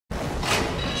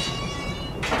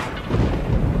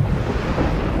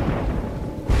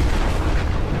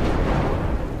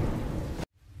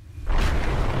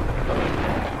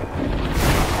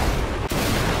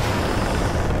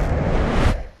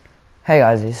Hey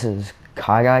guys, this is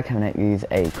Kai Guy coming at you with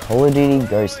a Call of Duty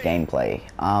Ghost gameplay.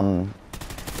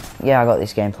 Yeah, I got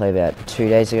this gameplay about 2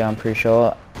 days ago, I'm pretty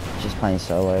sure. Just playing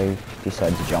solo,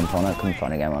 decided to jump on it, couldn't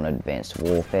find a game on Advanced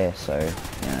Warfare, so,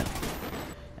 you know.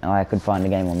 And I could find a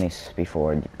game on this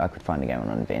before I could find a game on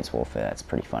Advanced Warfare, that's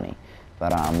pretty funny.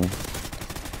 But,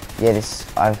 yeah,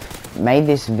 I've made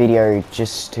this video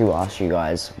just to ask you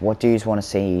guys, what do you want to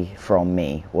see from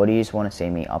me? What do you want to see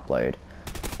me upload?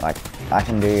 Like, I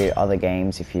can do other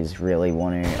games if you really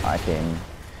want to. I can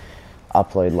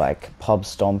upload like pub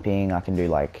stomping, I can do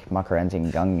like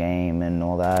muck-arounds gun game and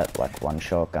all that, like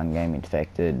one-shot gun game,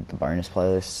 infected, the bonus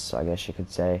playlists, I guess you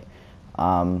could say.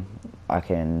 I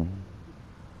can,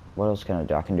 what else can I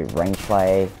do? I can do range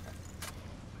play.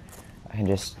 I can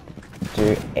just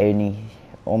do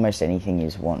almost anything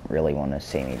you really want to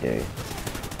see me do.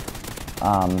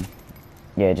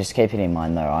 Yeah, just keep it in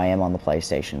mind though, I am on the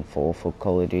PlayStation 4 for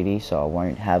Call of Duty, so I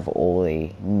won't have all the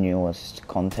newest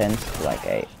content, like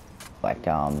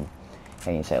how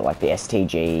can you say, like the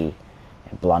STG,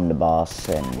 Blunderbuss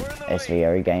and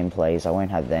SVO gameplays. I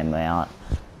won't have them out.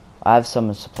 I have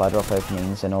some supply drop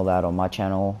openings and all that on my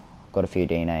channel, got a few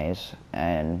DNAs,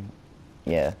 and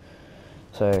yeah.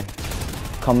 So,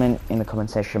 comment in the comment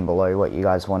section below what you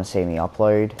guys want to see me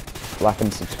upload. Like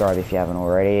and subscribe if you haven't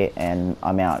already, and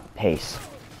I'm out. Peace.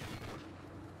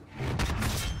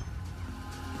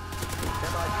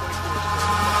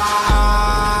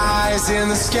 Eyes in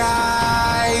the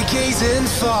sky, gazing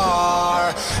far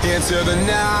into the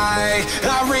night.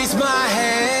 I raise my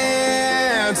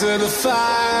hand to the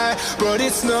fire, but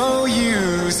it's no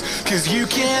use, 'cause you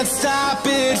can't stop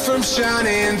it from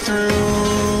shining through.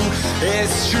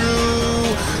 It's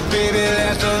true, baby,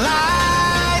 let the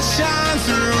light shine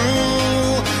through.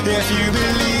 If you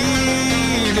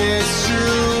believe it's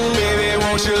true, baby,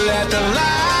 won't you let the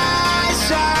light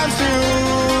shine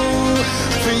through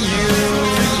for you.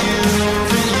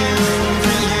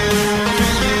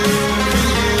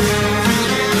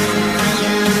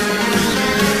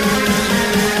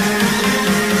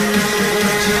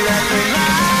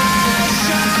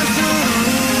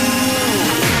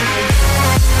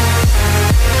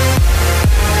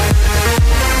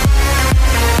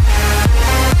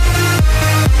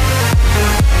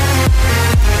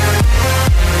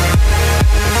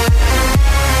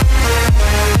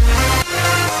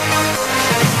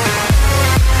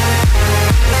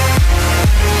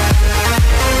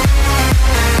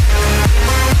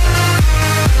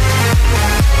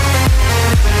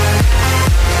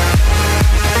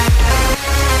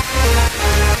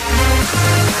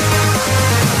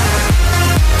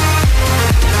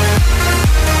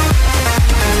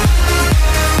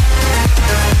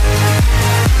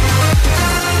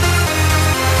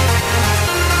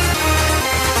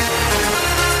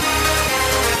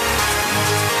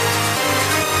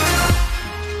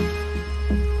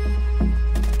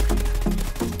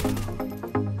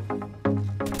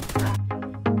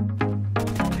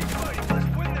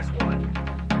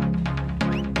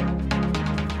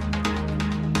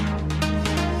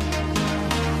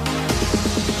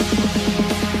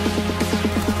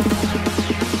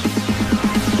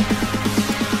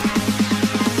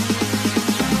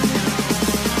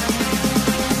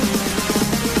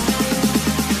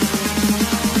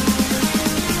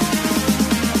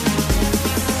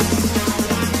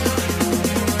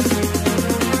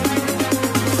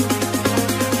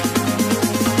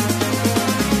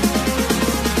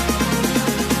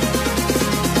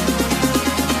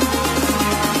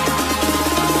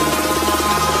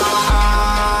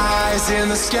 In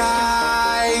the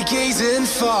sky, gazing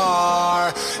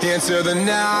far into the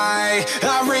night.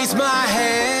 I raise my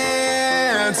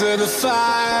hand to the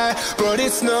fire, but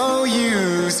it's no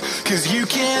use, 'cause you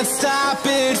can't stop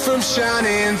it from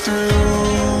shining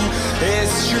through.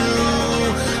 It's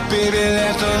true, baby,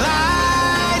 let the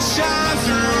light shine.